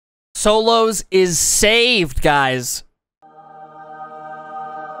Solos is saved, guys.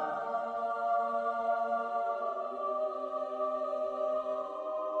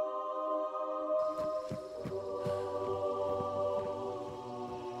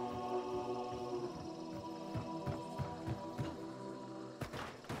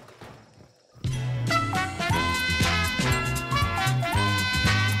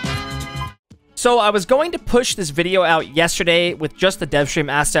 So I was going to push this video out yesterday with just the dev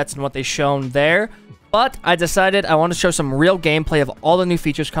stream assets and what they shown there, but I decided I want to show some real gameplay of all the new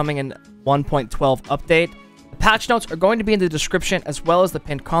features coming in 1.12 update. The patch notes are going to be in the description as well as the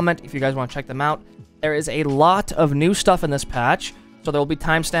pinned comment if you guys want to check them out. There is a lot of new stuff in this patch, so there will be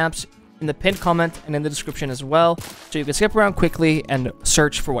timestamps in the pinned comment and in the description as well, so you can skip around quickly and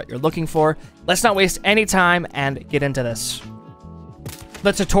search for what you're looking for. Let's not waste any time and get into this.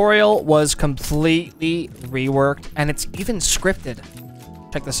 The tutorial was completely reworked, and it's even scripted.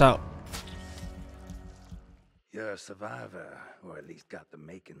 Check this out. You're a survivor, or at least got the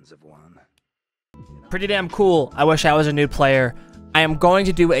makings of one. Pretty damn cool. I wish I was a new player. I am going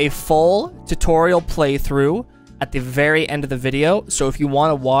to do a full tutorial playthrough at the very end of the video, so if you want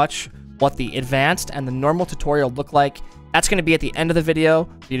to watch what the advanced and the normal tutorial look like, that's going to be at the end of the video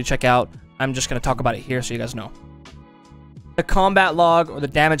for you to check out. I'm just going to talk about it here so you guys know. The combat log, or the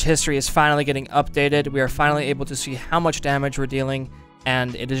damage history, is finally getting updated. We are finally able to see how much damage we're dealing,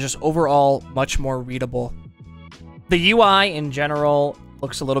 and it is just overall much more readable. The UI in general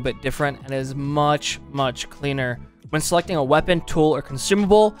looks a little bit different and is much cleaner. When selecting a weapon, tool, or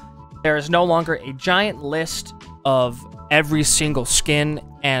consumable, there is no longer a giant list of every single skin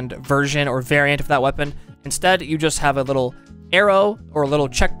and version or variant of that weapon. Instead, you just have a little arrow or a little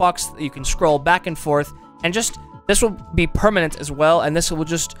checkbox that you can scroll back and forth, and just this will be permanent as well, and this will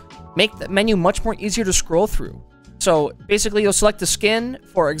just make the menu much more easier to scroll through. So basically, you'll select the skin.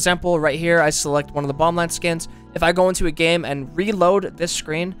 For example, right here, I select one of the Bombland skins. If I go into a game and reload this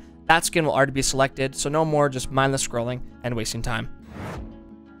screen, that skin will already be selected, so no more just mindless scrolling and wasting time.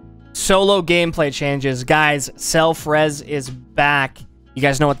 Solo gameplay changes. Guys, self-res is back. You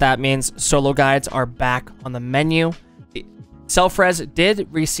guys know what that means. Solo guides are back on the menu. Self-res did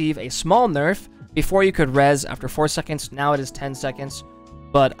receive a small nerf. Before you could res after 4 seconds, now it is 10 seconds.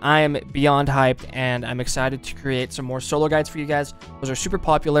 But I am beyond hyped, and I'm excited to create some more solo guides for you guys. Those are super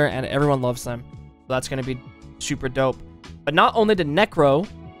popular, and everyone loves them. So that's going to be super dope. But not only did Necro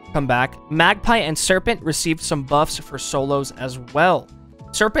come back, Magpie and Serpent received some buffs for solos as well.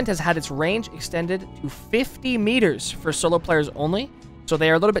 Serpent has had its range extended to 50 meters for solo players only, so they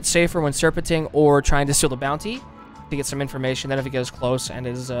are a little bit safer when serpenting or trying to steal the bounty to get some information than if it gets close, and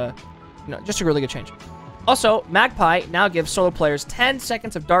is just a really good change. Also, Magpie now gives solo players 10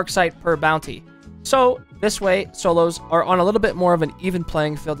 seconds of dark sight per bounty. So this way, solos are on a little bit more of an even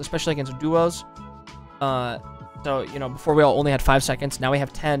playing field, especially against duos. So, before we all only had 5 seconds, now we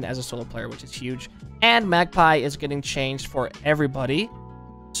have 10 as a solo player, which is huge. And Magpie is getting changed for everybody,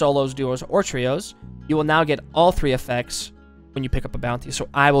 solos, duos, or trios. You will now get all 3 effects when you pick up a bounty. So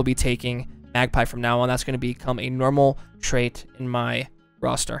I will be taking Magpie from now on. That's going to become a normal trait in my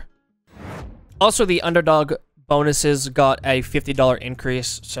roster. Also, the underdog bonuses got a $50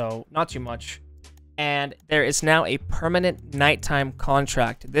 increase, so not too much. And there is now a permanent nighttime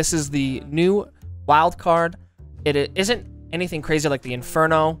contract. This is the new wildcard. It isn't anything crazy like the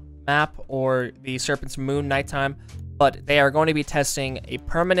Inferno map or the Serpent's Moon nighttime, but they are going to be testing a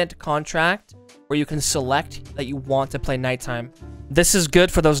permanent contract where you can select that you want to play nighttime. This is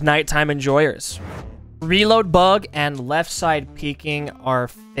good for those nighttime enjoyers. Reload bug and left side peeking are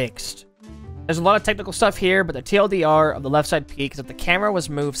fixed. There's a lot of technical stuff here, but the TLDR of the left side peek is that the camera was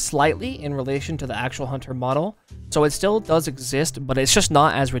moved slightly in relation to the actual Hunter model. So it still does exist, but it's just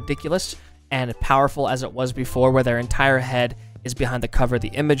not as ridiculous and powerful as it was before, where their entire head is behind the cover. The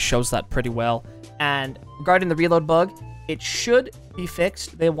image shows that pretty well. And regarding the reload bug, it should be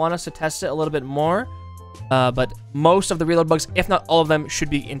fixed. They want us to test it a little bit more, but most of the reload bugs, if not all of them, should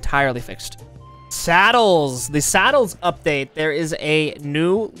be entirely fixed. Saddles. The saddles update. There is a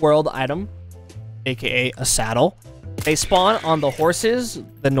new world item, aka a saddle. They spawn on the horses,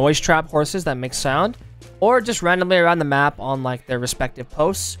 the noise trap horses that make sound, or just randomly around the map on like their respective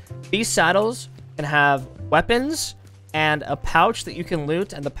posts. These saddles can have weapons and a pouch that you can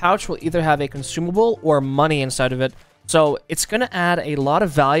loot, and the pouch will either have a consumable or money inside of it. So it's going to add a lot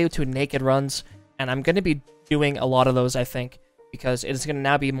of value to naked runs, and I'm going to be doing a lot of those, I think, because it is going to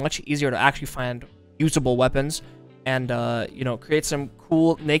now be much easier to actually find usable weapons and, create some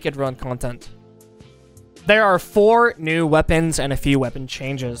cool naked run content. There are 4 new weapons and a few weapon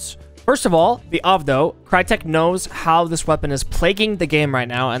changes. First of all, the Avto. Crytek knows how this weapon is plaguing the game right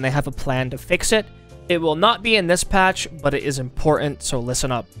now, and they have a plan to fix it. It will not be in this patch, but it is important, so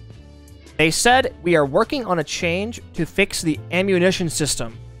listen up. They said, we are working on a change to fix the ammunition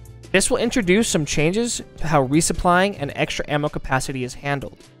system. This will introduce some changes to how resupplying and extra ammo capacity is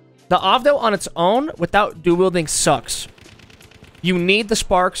handled. The Avto on its own, without dual wielding, sucks. You need the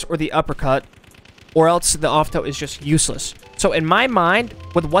sparks or the uppercut, or else the Avto is just useless. So in my mind,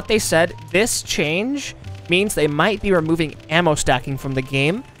 with what they said, this change means they might be removing ammo stacking from the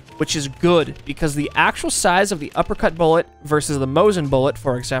game, which is good, because the actual size of the uppercut bullet versus the Mosin bullet,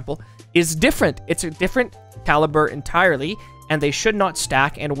 for example, is different. It's a different caliber entirely, and they should not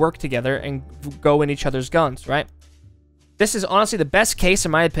stack and work together and go in each other's guns, right? This is honestly the best case,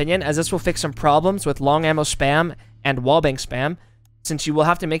 in my opinion, as this will fix some problems with long ammo spam and wallbang spam, since you will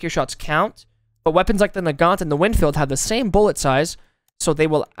have to make your shots count. But weapons like the Nagant and the Winfield have the same bullet size, so they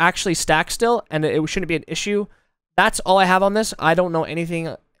will actually stack still, and it shouldn't be an issue. That's all I have on this. I don't know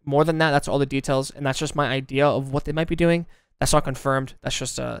anything more than that. That's all the details, and that's just my idea of what they might be doing. That's not confirmed. That's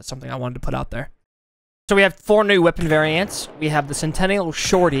just something I wanted to put out there. So we have 4 new weapon variants. We have the Centennial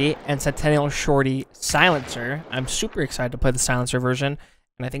Shorty and Centennial Shorty Silencer. I'm super excited to play the Silencer version,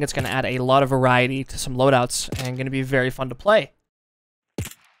 and I think it's going to add a lot of variety to some loadouts and going to be very fun to play.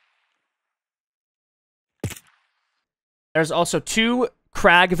 There's also 2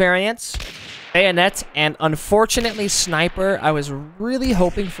 Krag variants, Bayonet and unfortunately Sniper. I was really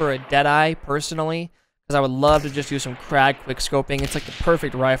hoping for a Deadeye personally, because I would love to just do some Krag quickscoping. It's like the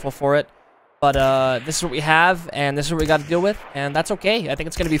perfect rifle for it. But this is what we have, and this is what we got to deal with, and that's okay. I think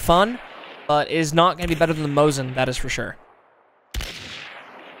it's going to be fun, but it is not going to be better than the Mosin, that is for sure.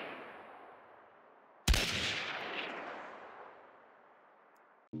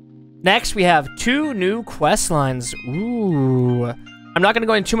 Next, we have 2 new Questlines. Ooh. I'm not going to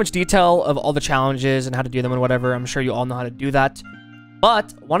go into too much detail of all the challenges and how to do them and whatever. I'm sure you all know how to do that.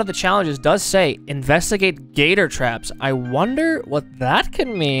 But one of the challenges does say, investigate Gator traps. I wonder what that could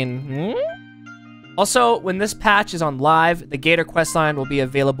mean. Also, when this patch is on live, the Gator questline will be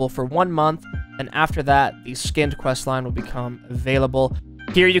available for 1 month, and after that, the skinned questline will become available.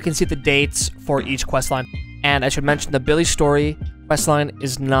 Here you can see the dates for each questline. And I should mention the Billy Story questline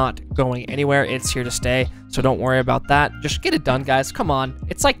is not going anywhere. It's here to stay, so don't worry about that. Just get it done, guys. Come on.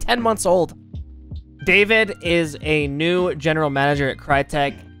 It's like 10 months old. David is a new general manager at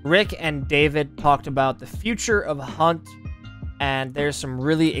Crytek. Rick and David talked about the future of Hunt, and there's some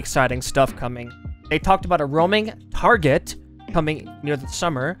really exciting stuff coming. They talked about a roaming target coming near the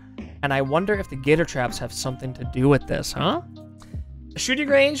summer, and I wonder if the Gator traps have something to do with this, huh? The shooting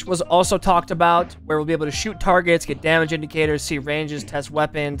range was also talked about, where we'll be able to shoot targets, get damage indicators, see ranges, test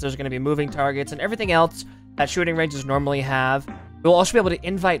weapons. There's going to be moving targets, and everything else that shooting ranges normally have. We'll also be able to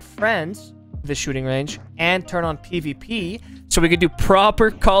invite friends to the shooting range and turn on PvP, so we could do proper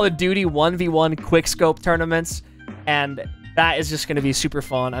Call of Duty 1v1 quickscope tournaments, and that is just going to be super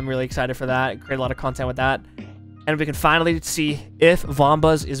fun. I'm really excited for that. Create a lot of content with that. And we can finally see if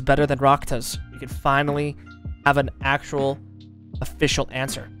Vombas is better than Raktas. We can finally have an actual official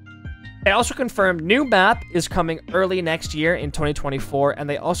answer. They also confirmed new map is coming early next year in 2024, and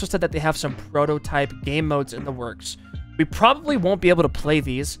they also said that they have some prototype game modes in the works. We probably won't be able to play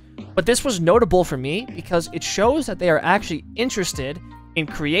these, but this was notable for me because it shows that they are actually interested in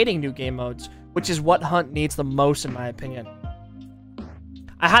creating new game modes, which is what Hunt needs the most, in my opinion.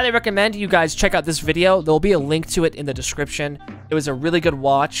 I highly recommend you guys check out this video. There'll be a link to it in the description. It was a really good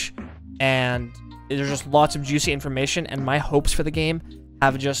watch, and there's just lots of juicy information, and my hopes for the game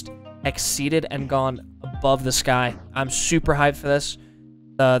have just exceeded and gone above the sky. I'm super hyped for this,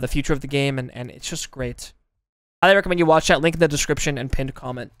 the future of the game, and it's just great. I highly recommend you watch that. Link in the description and pinned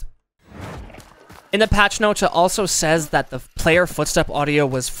comment. In the patch notes, it also says that the player footstep audio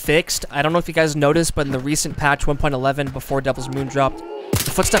was fixed. I don't know if you guys noticed, but in the recent patch 1.11 before Devil's Moon dropped,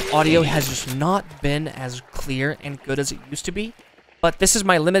 the footstep audio has just not been as clear and good as it used to be. But this is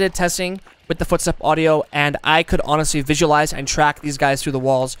my limited testing with the footstep audio, and I could honestly visualize and track these guys through the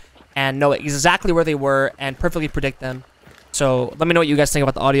walls and know exactly where they were and perfectly predict them. So let me know what you guys think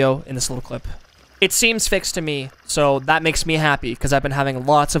about the audio in this little clip. It seems fixed to me, so that makes me happy because I've been having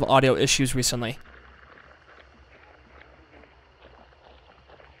lots of audio issues recently.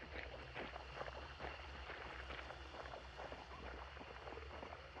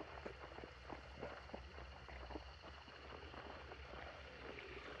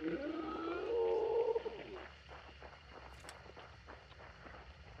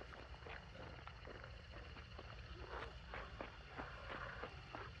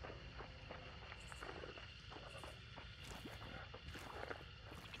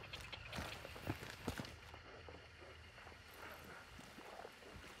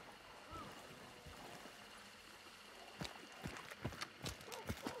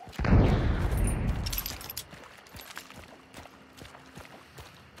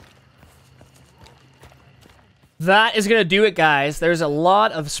 that is going to do it, guys. There's a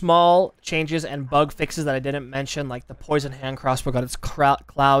lot of small changes and bug fixes that I didn't mention, like the poison hand crossbow got its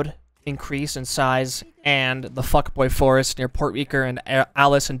cloud increase in size, and the fuckboy forest near Port Reeker and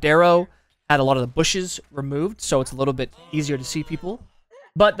Alice and Darrow had a lot of the bushes removed, so it's a little bit easier to see people.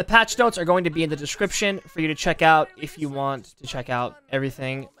 But the patch notes are going to be in the description for you to check out if you want to check out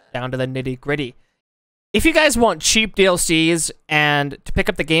everything down to the nitty-gritty. If you guys want cheap DLCs and to pick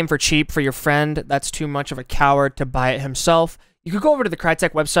up the game for cheap for your friend that's too much of a coward to buy it himself, you could go over to the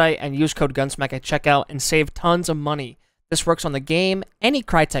Crytek website and use code gunsmackk at checkout and save tons of money. This works on the game, any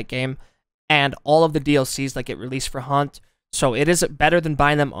Crytek game, and all of the DLCs that get released for Hunt. So it is better than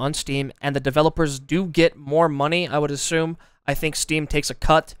buying them on Steam, and the developers do get more money, I would assume. I think Steam takes a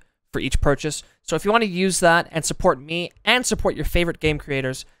cut for each purchase. So if you want to use that and support me and support your favorite game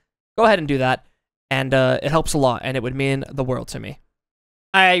creators, go ahead and do that. And it helps a lot, and it would mean the world to me.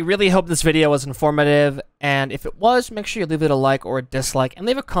 I really hope this video was informative, and if it was, make sure you leave it a like or a dislike, and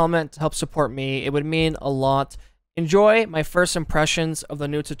leave a comment to help support me. It would mean a lot. Enjoy my first impressions of the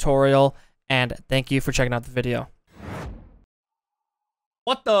new tutorial, and thank you for checking out the video.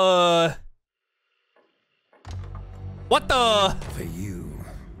 What the? What the? For you,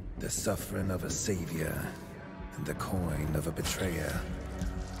 the suffering of a savior and the coin of a betrayer.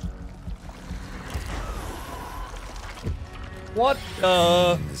 What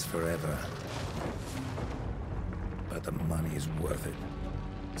the? Is forever, but the money is worth it.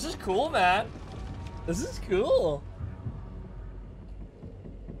 This is cool, man. This is cool.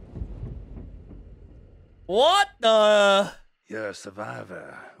 What the? You're a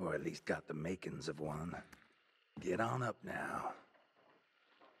survivor, or at least got the makings of one. Get on up now.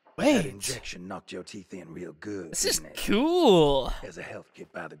 That Wait. injection knocked your teeth in real good. This is didn't it? cool. There's a health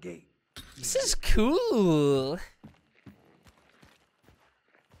kit by the gate. This is cool.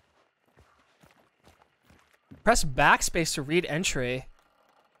 Press backspace to read entry.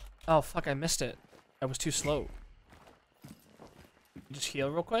 Oh, fuck, I missed it. I was too slow. Just heal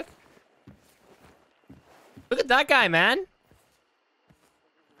real quick. Look at that guy, man.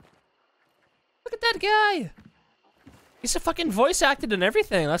 Look at that guy. He's a fucking voice acted and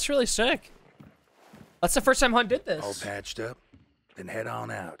everything. That's really sick. That's the first time Hunt did this. All patched up? Then head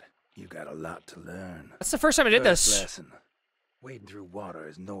on out. You got a lot to learn. That's the first time I did First this. lesson. Wading through water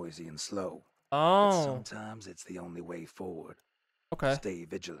is noisy and slow. But Oh. sometimes it's the only way forward. Okay. Stay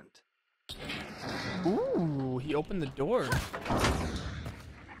vigilant. Ooh, he opened the door.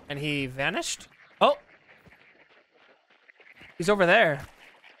 And he vanished? Oh! He's over there.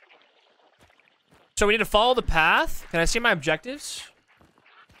 So we need to follow the path? Can I see my objectives?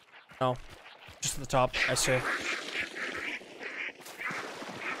 No. Just at the top, I see.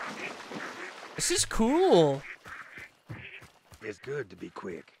 This is cool. It's good to be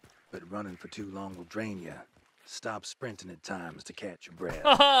quick, but running for too long will drain you. Stop sprinting at times to catch your breath.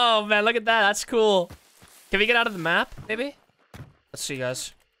 Oh, man, look at that. That's cool. Can we get out of the map, maybe? Let's see,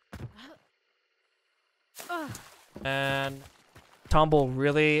 guys. And Tumble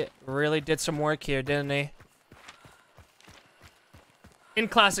really did some work here, didn't he? In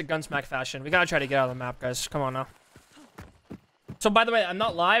classic gunsmackk fashion. We gotta try to get out of the map, guys. Come on now. So, by the way, I'm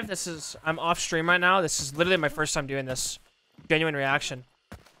not live. I'm off stream right now. This is literally my first time doing this. Genuine reaction.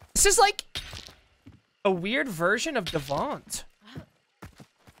 This is like a weird version of Devant,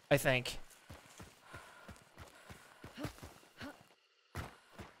 I think.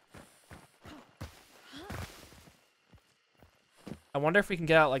 I wonder if we can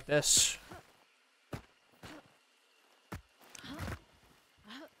get out like this.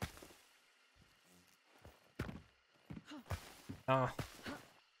 Oh.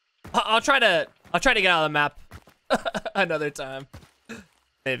 I'll try to get out of the map another time.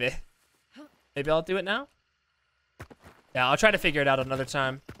 Maybe I'll do it now. Yeah, I'll try to figure it out another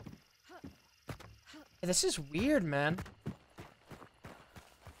time. Hey, this is weird, man.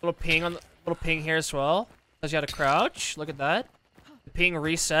 Little ping here as well. Tells you how to crouch. Look at that. The ping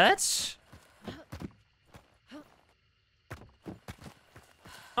resets.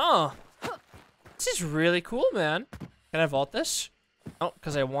 Oh. This is really cool, man. Can I vault this? Oh,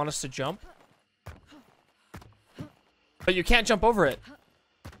 because I want us to jump. But you can't jump over it.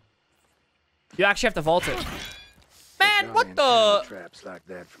 You actually have to vault it. Man, what the? Traps like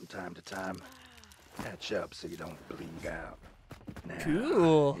that from time to time. Catch up so you don't bleed out. Now,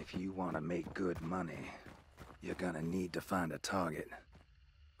 Cool. if you want to make good money, you're gonna need to find a target.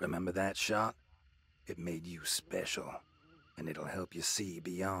 Remember that shot? It made you special, and it'll help you see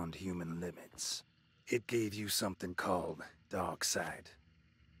beyond human limits. It gave you something called dark sight.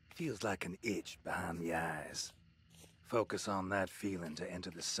 Feels like an itch behind the eyes. Focus on that feeling to enter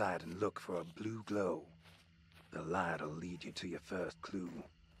the sight and look for a blue glow. The light'll lead you to your first clue.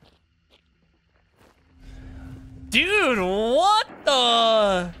 Dude, what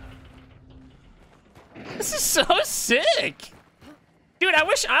the? This is so sick. Dude, I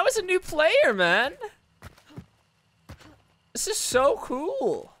wish I was a new player, man. This is so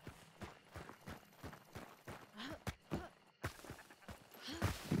cool.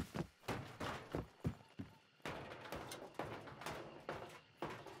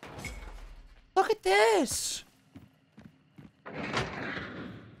 Look at this.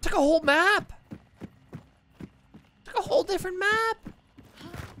 It's like a whole map. It's like a whole different map.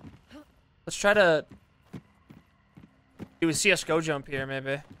 Let's try to do a CSGO jump here,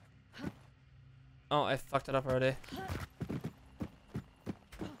 maybe. Oh, I fucked it up already.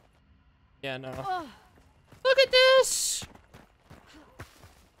 Yeah, no. Look at this!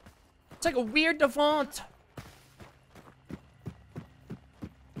 It's like a weird Devant.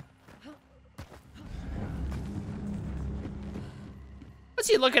 What's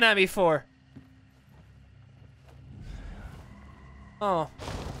he looking at me for? Oh.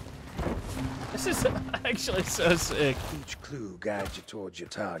 This is actually so sick. Each clue guides you towards your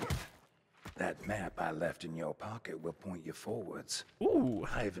target. That map I left in your pocket will point you forwards. Ooh.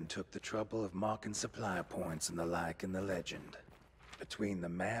 I even took the trouble of marking supply points and the like in the legend. Between the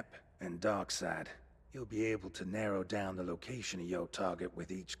map and Darkside, you'll be able to narrow down the location of your target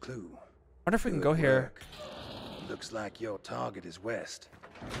with each clue. Wonder if we can Good go here. work. Looks like your target is west.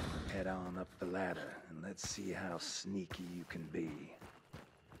 Head on up the ladder and let's see how sneaky you can be.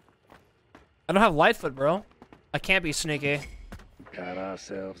 I don't have Lightfoot, bro. I can't be sneaky. Got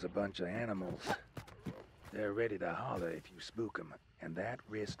ourselves a bunch of animals. They're ready to holler if you spook them, and that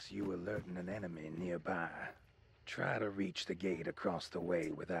risks you alerting an enemy nearby. Try to reach the gate across the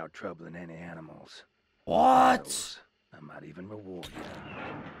way without troubling any animals. What? I might even reward you.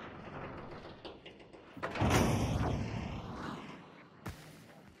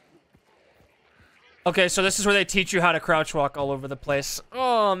 Okay, so this is where they teach you how to crouch walk all over the place.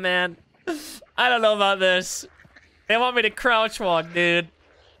 Oh, man. I don't know about this. They want me to crouch walk, dude.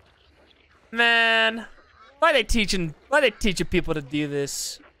 Man. Why are they teaching people to do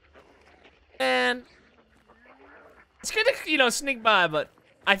this? Man. It's gonna, you know, sneak by, but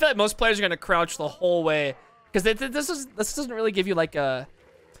I feel like most players are gonna crouch the whole way. Because this doesn't really give you like an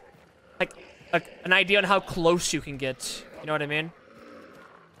idea on how close you can get. You know what I mean?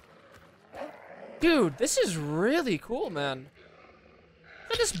 Dude, this is really cool, man.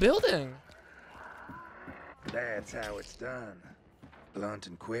 Look at this building. That's how it's done. Blunt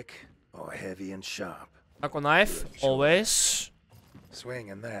and quick, or heavy and sharp. Knuckle knife, always.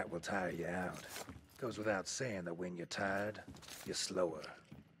 Swinging that will tire you out. Goes without saying that when you're tired, you're slower.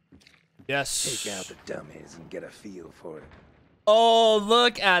 Yes. Take out the dummies and get a feel for it. Oh,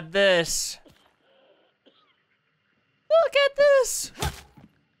 look at this. Look at this.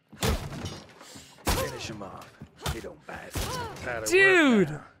 Finish them off. They don't bite. Tired of Dude.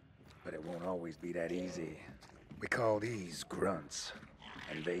 work now, but it won't always be that easy. We call these grunts,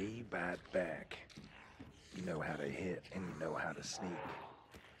 and they bite back. You know how to hit, and you know how to sneak.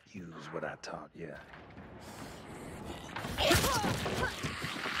 Use what I taught you.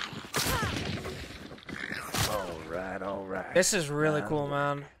 All right. This is really cool,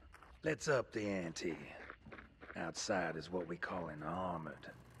 man. Let's up the ante. Outside is what we call an armored.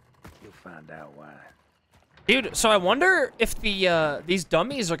 You'll find out why. Dude, so I wonder if the these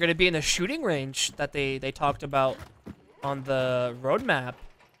dummies are going to be in the shooting range that they talked about on the roadmap.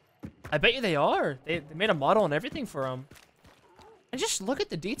 I bet you they are. They made a model and everything for them. And just look at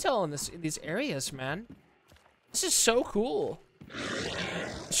the detail in these areas, man. This is so cool.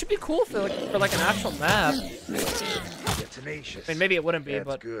 It should be cool for like an actual map. I mean, maybe it wouldn't be,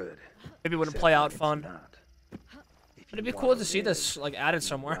 but good. maybe it wouldn't play out fun. But it'd be cool to see this like added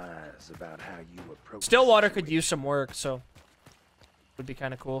somewhere. Stillwater could use some work, so would be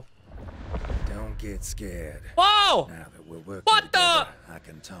kind of cool. Don't get scared. Whoa! Now that we're working What together, the? I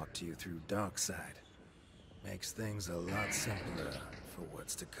can talk to you through Darkside. Makes things a lot simpler for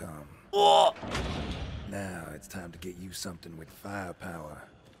what's to come. Whoa! Now it's time to get you something with firepower.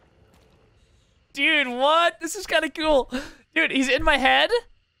 Dude, what? This is kind of cool. Dude, he's in my head,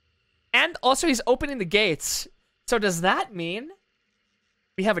 and also he's opening the gates. So does that mean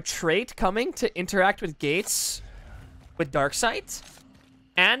we have a trait coming to interact with gates with Darksight?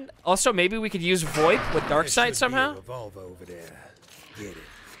 And also maybe we could use VoIP with Darksight somehow? Revolver over there. Get it.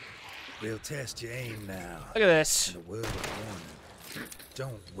 We'll test your aim now. Look at this. And a word of warning.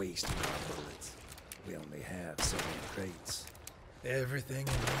 Don't waste your bullets. We only have so many crates. Everything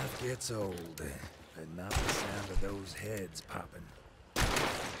in life gets old, but not the sound of those heads popping.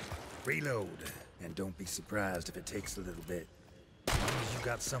 Reload. And don't be surprised if it takes a little bit. As long as you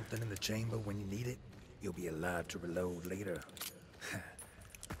got something in the chamber when you need it, you'll be alive to reload later.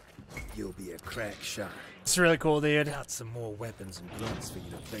 You'll be a crack shot. It's really cool, dude. Got some more weapons and guns for you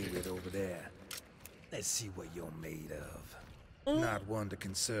to play with over there. Let's see what you're made of. Not one to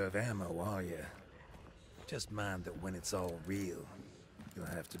conserve ammo, are you? Just mind that when it's all real, you'll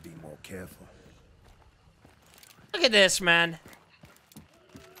have to be more careful. Look at this, man.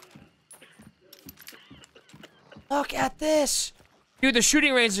 Look at this. Dude, the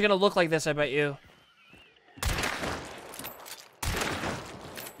shooting range is gonna look like this, I bet you.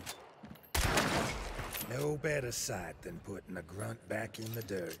 No better sight than putting a grunt back in the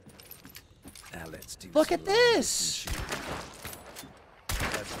dirt. Now let's do Look some at this. long-distance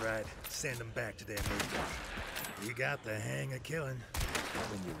shooting. That's right. Send them back to their maker. You got the hang of killing.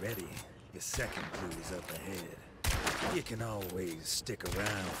 When you're ready, your second clue is up ahead. You can always stick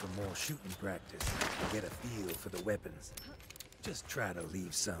around for more shooting practice and get a feel for the weapons. Just try to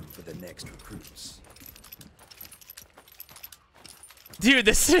leave some for the next recruits. Dude,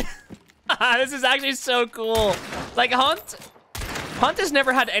 this is... this is actually so cool. Like, Hunt has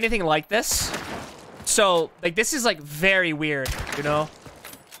never had anything like this. So, like, this is, like, very weird, you know?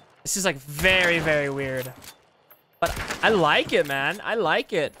 This is, like, very, very weird. But I like it, man. I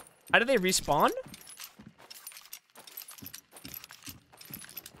like it. How do they respawn?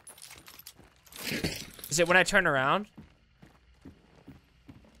 Is it when I turn around?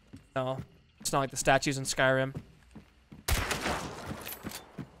 No. It's not like the statues in Skyrim.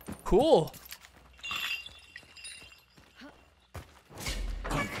 Cool.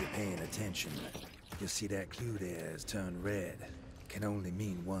 If you're paying attention, you'll see that clue there has turned red. Can only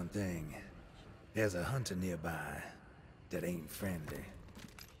mean one thing. There's a hunter nearby that ain't friendly.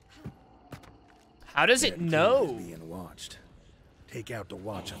 How does it know? Being watched. Take out the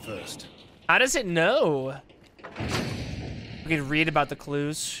watcher first. How does it know? We can read about the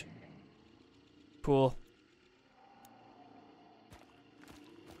clues. Cool.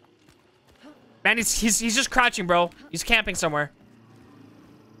 Man, he's just crouching, bro. He's camping somewhere.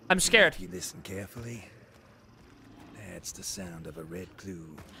 I'm scared. If you listen carefully, that's the sound of a red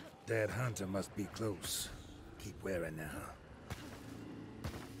clue. That hunter must be close. Keep wearing now.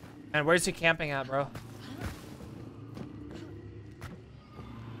 And where's he camping at, bro?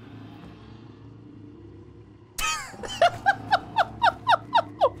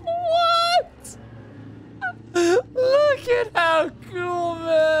 What? Look at how cool,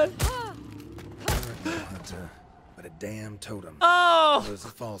 man. No hunter, but a damn totem. Oh, There's a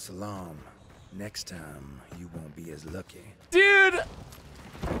false alarm. Next time, you won't be as lucky. dude.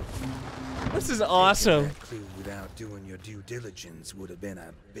 This is awesome. That clue without doing your due diligence would have been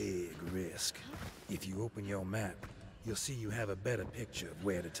a big risk. If you open your map, you'll see you have a better picture of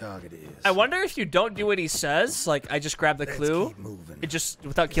where the target is. I wonder if you don't do what he says, like I just grab the Let's clue, keep moving. it just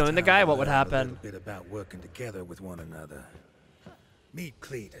without It's killing the time guy, to what would learn happen? A little bit about working together with one another. Meet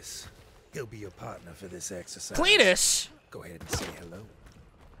Cletus. He'll be your partner for this exercise. Cletus? Go ahead and say hello.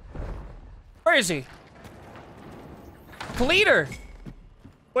 Where is he? Cleater.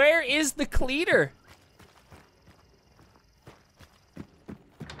 Where is the Cleater?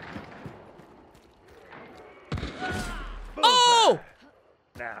 Oh!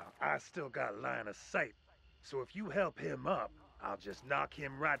 Now, I still got line of sight, so if you help him up, I'll just knock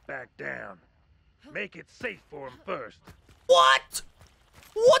him right back down. Make it safe for him first. What?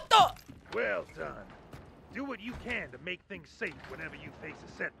 What the? Well done. Do what you can to make things safe whenever you face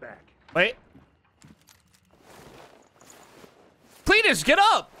a setback. Wait. Cletus, get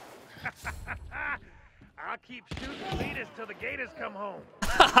up! I'll keep shooting leaders till the Gators come home.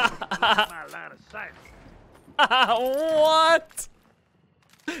 My line of sight. What?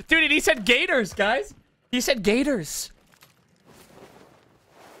 Dude, he said Gators, guys. He said Gators.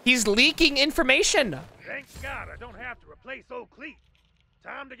 He's leaking information. Thank God I don't have to replace old Cleet.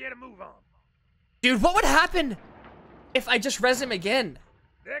 Time to get a move on. Dude, what would happen if I just res him again?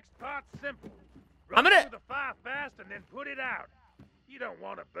 Next part's simple. I'm Run gonna- through the fire fast and then put it out. You don't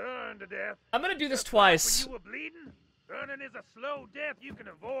want to burn to death. I'm gonna do this Just like twice. When you were bleeding, burning is a slow death you can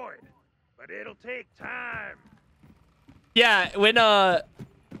avoid, but it'll take time. Yeah, when I'm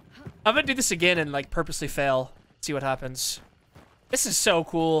gonna do this again and like purposely fail. See what happens. This is so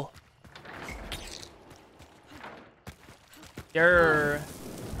cool. You're...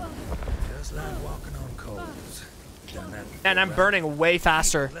 Just like walking on coals. Done that And I'm before, burning way right?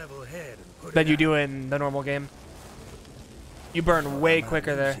 faster Level head and put than it you out. do in the normal game. You burn way Might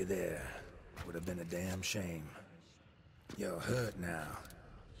quicker lose there. you there. Would have been a damn shame. You're hurt now.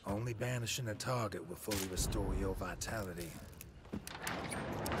 Only banishing a target will fully restore your vitality.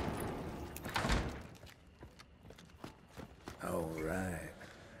 All right.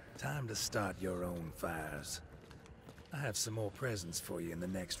 Time to start your own fires. I have some more presents for you in the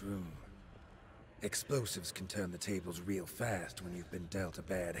next room. Explosives can turn the tables real fast when you've been dealt a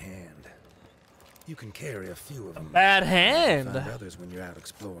bad hand. You can carry a few of them. Bad hand. Find others when you're out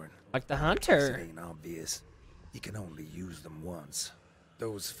exploring. Like the If hunter. it ain't obvious, you can only use them once.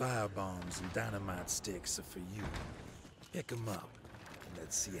 Those fire bombs and dynamite sticks are for you. Pick them up, and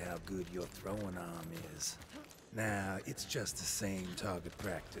let's see how good your throwing arm is. Now, it's just the same target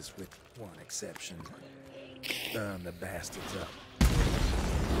practice with one exception. Burn the bastards up.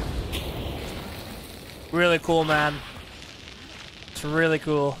 Really cool, man. It's really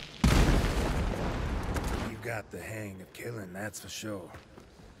cool. You got the hang of killing, that's for sure.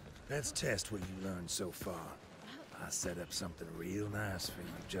 Let's test what you learned so far. I set up something real nice for you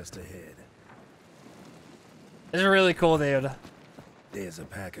just ahead. This is really cool, dude. There's a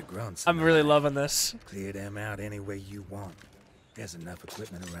pack of grunts. I'm really loving this. Clear them out any way you want. There's enough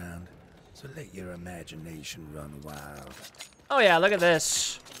equipment around, so let your imagination run wild. Oh yeah, look at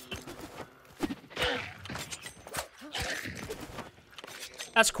this.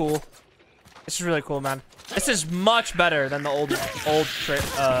 That's cool. This is really cool, man. This is much better than the old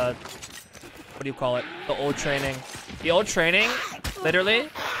what do you call it? The old training. The old training, literally,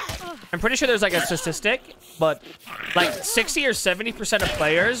 I'm pretty sure there's like a statistic, but like 60 or 70% of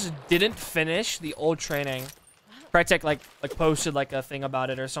players didn't finish the old training. Crytek like posted like a thing about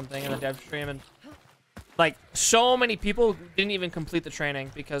it or something in the dev stream, and like so many people didn't even complete the training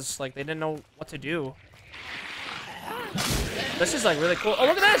because like they didn't know what to do. This is like really cool. Oh,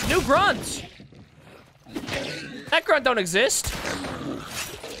 look at this, new grunts. That grunt don't exist.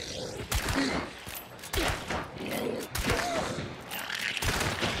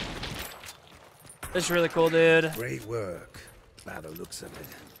 This is really cool, dude. Great work. By the looks of it,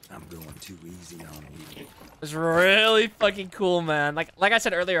 I'm going too easy on you. It's really fucking cool, man. Like I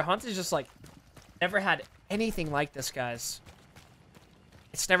said earlier, Hunt is just like never had anything like this, guys.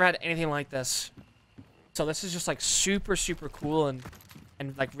 It's never had anything like this. So this is just like super, super cool and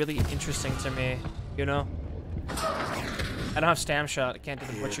like really interesting to me, you know? I don't have stam shot. I can't do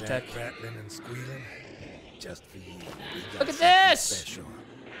the butcher tech. Rattling and squealing? Just for you. Look at this! Special.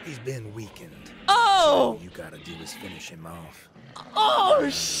 He's been weakened. Oh! All you gotta do is finish him off. Oh,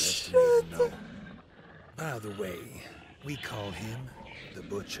 shit! By the way, we call him the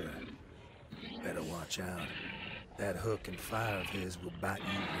Butcher. Better watch out. That hook and fire of his will bite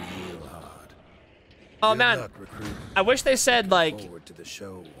you real hard. Oh, Good man. luck, recruit. I wish they said, like, Forward to the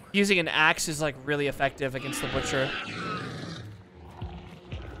show. using an axe is, like, really effective against the Butcher.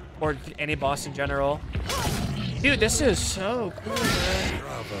 Or any boss in general. Dude, this is so cool, man.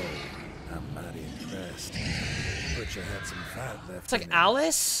 Bravo. I'm mighty impressed. Butcher had some fight left. It's like in him,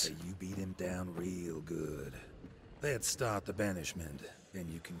 Alice? but you beat him down real good. Let's start the banishment. Then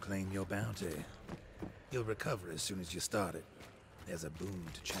you can claim your bounty. You'll recover as soon as you start it. There's a boon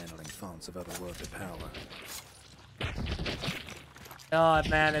to channeling fonts of otherworldly power. Oh,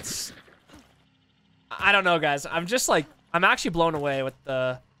 man, it's... I don't know, guys. I'm just, like... I'm actually blown away with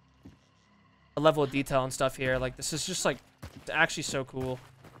the level of detail and stuff here. Like, this is just, like... It's actually so cool.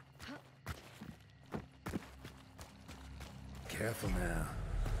 Careful now.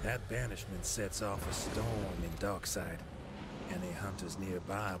 That banishment sets off a storm in Darkside. Any hunters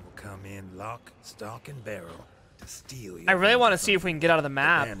nearby will come in lock, stock, and barrel to steal you. I really want to see if we can get out of the The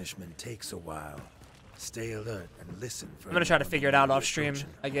map. banishment takes a while. Stay alert and listen for. I'm gonna try to anyone figure it out near off stream, approaching.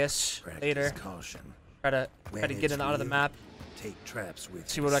 I guess, Practice later. Caution. Try to When get it's it out of the real, map. Take traps with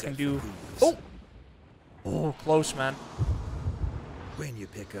See you what I set can for do. hooves. Oh! Oh, close, man. When you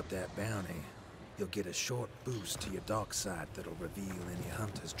pick up that bounty, you'll get a short boost to your dark side that'll reveal any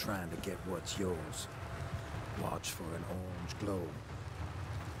hunters trying to get what's yours. Watch for an orange glow.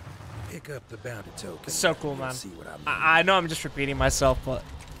 Pick up the bounty token. It's so cool, You'll man. see what I mean. I know I'm just repeating myself, but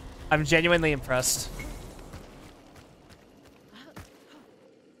I'm genuinely impressed.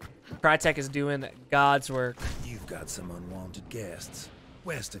 Crytek is doing God's work. You've got some unwanted guests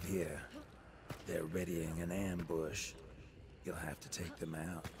west of here. They're readying an ambush. You'll have to take them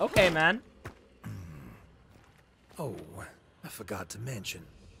out. Okay, man. Oh, I forgot to mention.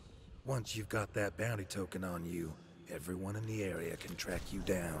 Once you've got that bounty token on you, everyone in the area can track you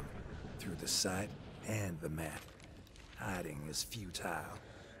down through the site and the map. Hiding is futile.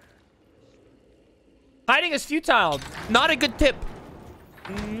 Hiding is futile. Not a good tip.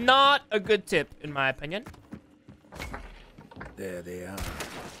 Not a good tip, in my opinion. There they are.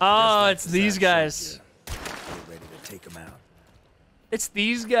 Oh, Just it's like these the guys. side showed you. Get ready to take them out. It's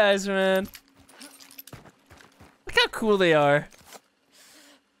these guys, man. Look how cool they are.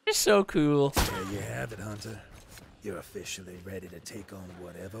 They're so cool. There you have it, Hunter. You're officially ready to take on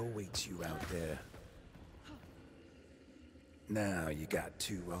whatever awaits you out there. Now you got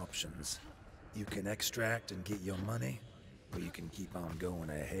two options. You can extract and get your money, or you can keep on going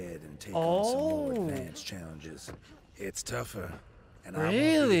ahead and take on some more advanced challenges. It's tougher, and I won't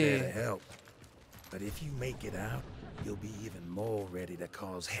be there to help. But if you make it out, you'll be even more ready to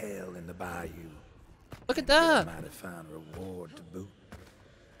cause hell in the bayou. Look at that. Might have found reward to boot.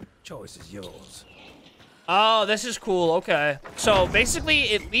 Choice is yours. Oh, this is cool. Okay. So basically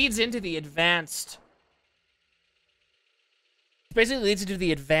it leads into the advanced. Basically leads into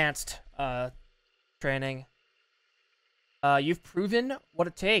the advanced training. You've proven what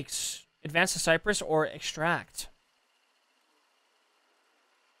it takes. Advance to Cypress or extract.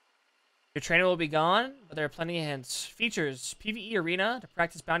 Your training will be gone, but there are plenty of hints. Features: PvE arena to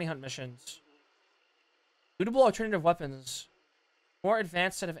practice bounty hunt missions. Suitable alternative weapons. More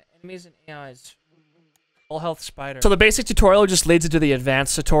advanced set of enemies and AIs. Full health spider. So the basic tutorial just leads into the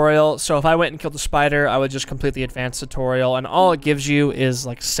advanced tutorial. So if I went and killed the spider, I would just complete the advanced tutorial. And all it gives you is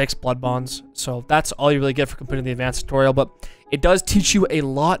like 6 blood bonds. So that's all you really get for completing the advanced tutorial. But it does teach you a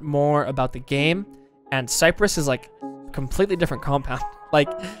lot more about the game. And Cypress is like a completely different compound. Like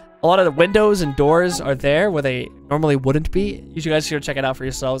a lot of the windows and doors are there where they normally wouldn't be. You guys should check it out for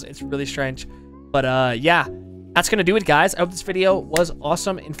yourselves. It's really strange. But yeah, that's going to do it, guys. I hope this video was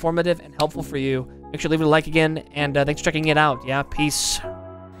awesome, informative, and helpful for you. Make sure to leave it a like again, and thanks for checking it out. Yeah, peace.